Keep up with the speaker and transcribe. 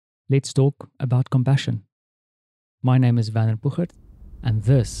let's talk about compassion. My name is Werner Puchert, and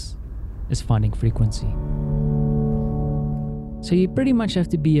this is Finding Frequency. So you pretty much have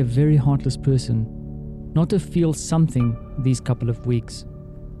to be a very heartless person not to feel something these couple of weeks.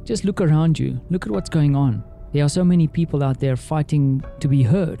 Just look around you, look at what's going on. There are so many people out there fighting to be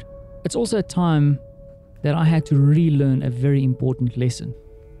heard. It's also a time that I had to relearn a very important lesson.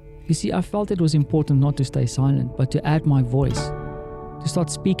 You see, I felt it was important not to stay silent, but to add my voice, to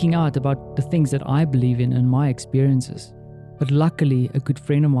start speaking out about the things that I believe in and my experiences. But luckily, a good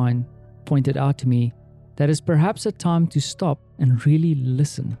friend of mine pointed out to me that it's perhaps a time to stop and really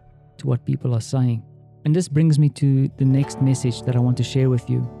listen to what people are saying. And this brings me to the next message that I want to share with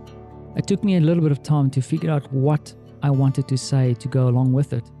you. It took me a little bit of time to figure out what I wanted to say to go along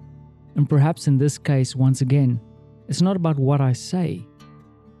with it. And perhaps in this case, once again, it's not about what I say,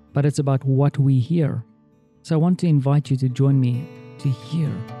 but it's about what we hear. So I want to invite you to join me to hear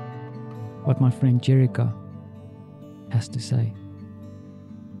what my friend Jerica has to say.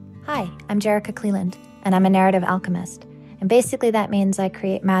 Hi, I'm Jerica Cleland, and I'm a narrative alchemist. And basically that means I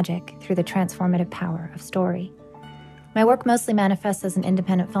create magic through the transformative power of story. My work mostly manifests as an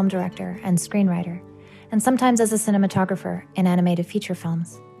independent film director and screenwriter, and sometimes as a cinematographer in animated feature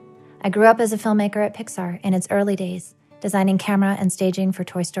films. I grew up as a filmmaker at Pixar in its early days, designing camera and staging for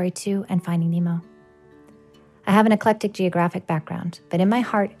Toy Story 2 and Finding Nemo. I have an eclectic geographic background, but in my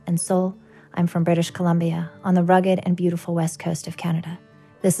heart and soul, I'm from British Columbia, on the rugged and beautiful west coast of Canada.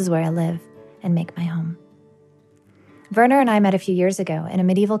 This is where I live and make my home. Werner and I met a few years ago in a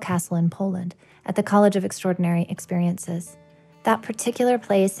medieval castle in Poland at the College of Extraordinary Experiences. That particular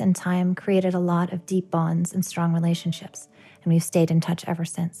place and time created a lot of deep bonds and strong relationships, and we've stayed in touch ever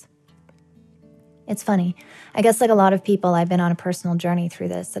since. It's funny. I guess like a lot of people, I've been on a personal journey through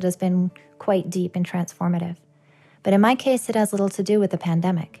this that has been quite deep and transformative. But in my case, it has little to do with the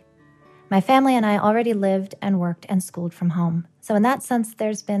pandemic. My family and I already lived and worked and schooled from home. So in that sense,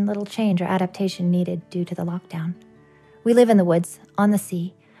 there's been little change or adaptation needed due to the lockdown. We live in the woods, on the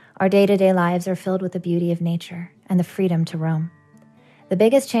sea. Our day-to-day lives are filled with the beauty of nature and the freedom to roam. The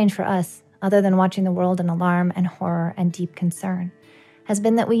biggest change for us, other than watching the world in alarm and horror and deep concern, has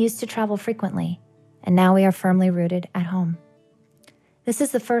been that we used to travel frequently, and now we are firmly rooted at home. This is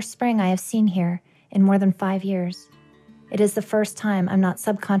the first spring I have seen here in more than 5 years. It is the first time I'm not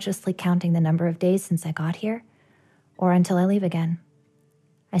subconsciously counting the number of days since I got here, or until I leave again.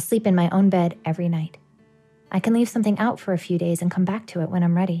 I sleep in my own bed every night. I can leave something out for a few days and come back to it when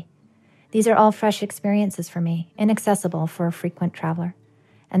I'm ready. These are all fresh experiences for me, inaccessible for a frequent traveler,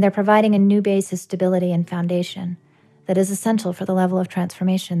 and they're providing a new base of stability and foundation that is essential for the level of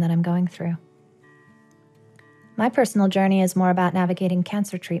transformation that I'm going through. My personal journey is more about navigating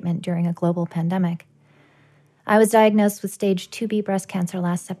cancer treatment during a global pandemic. I was diagnosed with stage 2B breast cancer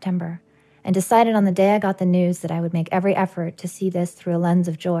last September and decided on the day I got the news that I would make every effort to see this through a lens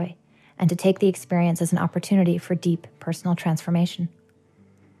of joy and to take the experience as an opportunity for deep personal transformation.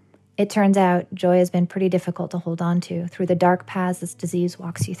 It turns out joy has been pretty difficult to hold on to through the dark paths this disease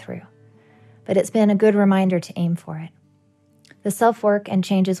walks you through, but it's been a good reminder to aim for it. The self-work and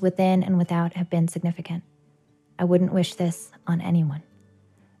changes within and without have been significant. I wouldn't wish this on anyone.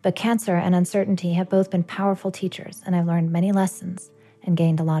 But cancer and uncertainty have both been powerful teachers, and I've learned many lessons and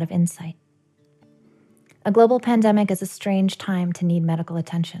gained a lot of insight. A global pandemic is a strange time to need medical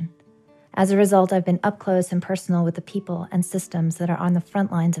attention. As a result, I've been up close and personal with the people and systems that are on the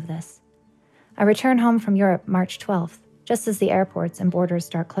front lines of this. I return home from Europe March 12th, just as the airports and borders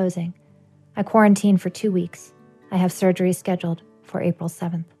start closing. I quarantine for 2 weeks. I have surgery scheduled for April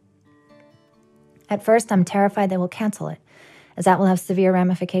 7th. At first, I'm terrified they will cancel it, as that will have severe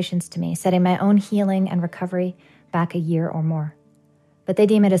ramifications to me, setting my own healing and recovery back a year or more. But they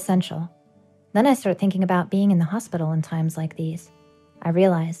deem it essential. Then I start thinking about being in the hospital in times like these. I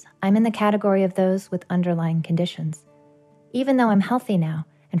realize I'm in the category of those with underlying conditions. Even though I'm healthy now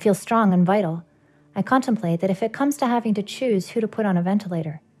and feel strong and vital, I contemplate that if it comes to having to choose who to put on a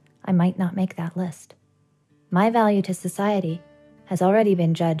ventilator, I might not make that list. My value to society has already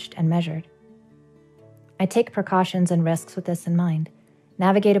been judged and measured. I take precautions and risks with this in mind,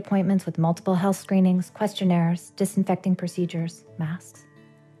 navigate appointments with multiple health screenings, questionnaires, disinfecting procedures, masks.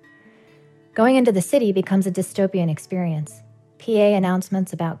 Going into the city becomes a dystopian experience. PA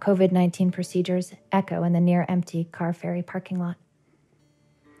announcements about COVID-19 procedures echo in the near-empty car ferry parking lot.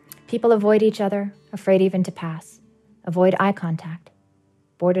 People avoid each other, afraid even to pass, avoid eye contact,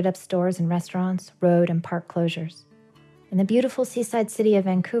 boarded up stores and restaurants, road and park closures. In the beautiful seaside city of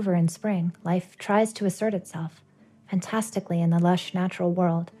Vancouver in spring, life tries to assert itself, fantastically in the lush natural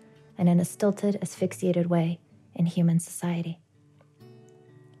world and in a stilted, asphyxiated way in human society.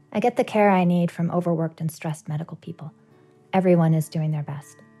 I get the care I need from overworked and stressed medical people. Everyone is doing their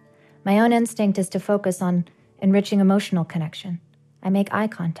best. My own instinct is to focus on enriching emotional connection. I make eye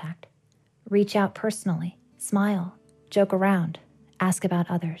contact, reach out personally, smile, joke around, ask about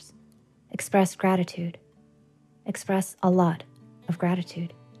others, express gratitude, express a lot of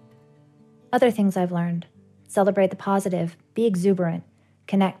gratitude. Other things I've learned: celebrate the positive, be exuberant,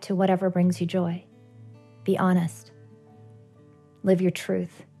 connect to whatever brings you joy, be honest, live your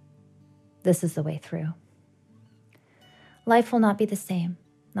truth. This is the way through. Life will not be the same,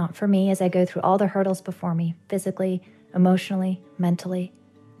 not for me as I go through all the hurdles before me, physically, emotionally, mentally,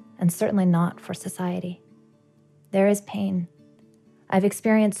 and certainly not for society. There is pain. I've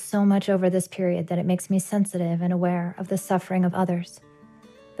experienced so much over this period that it makes me sensitive and aware of the suffering of others,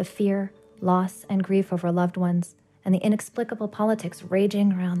 the fear, loss, and grief over loved ones, and the inexplicable politics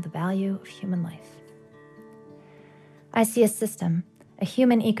raging around the value of human life. I see a system, a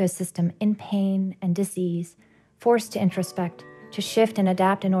human ecosystem in pain and disease, forced to introspect, to shift and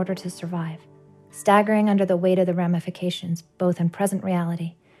adapt in order to survive, staggering under the weight of the ramifications, both in present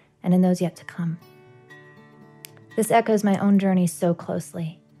reality and in those yet to come. This echoes my own journey so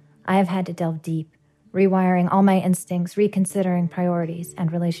closely. I have had to delve deep, rewiring all my instincts, reconsidering priorities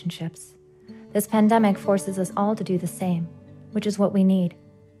and relationships. This pandemic forces us all to do the same, which is what we need,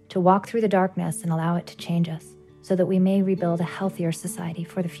 to walk through the darkness and allow it to change us, so that we may rebuild a healthier society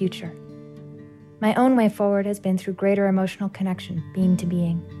for the future. My own way forward has been through greater emotional connection, being to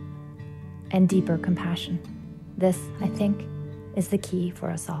being, and deeper compassion. This, I think, is the key for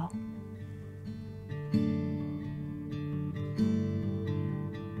us all.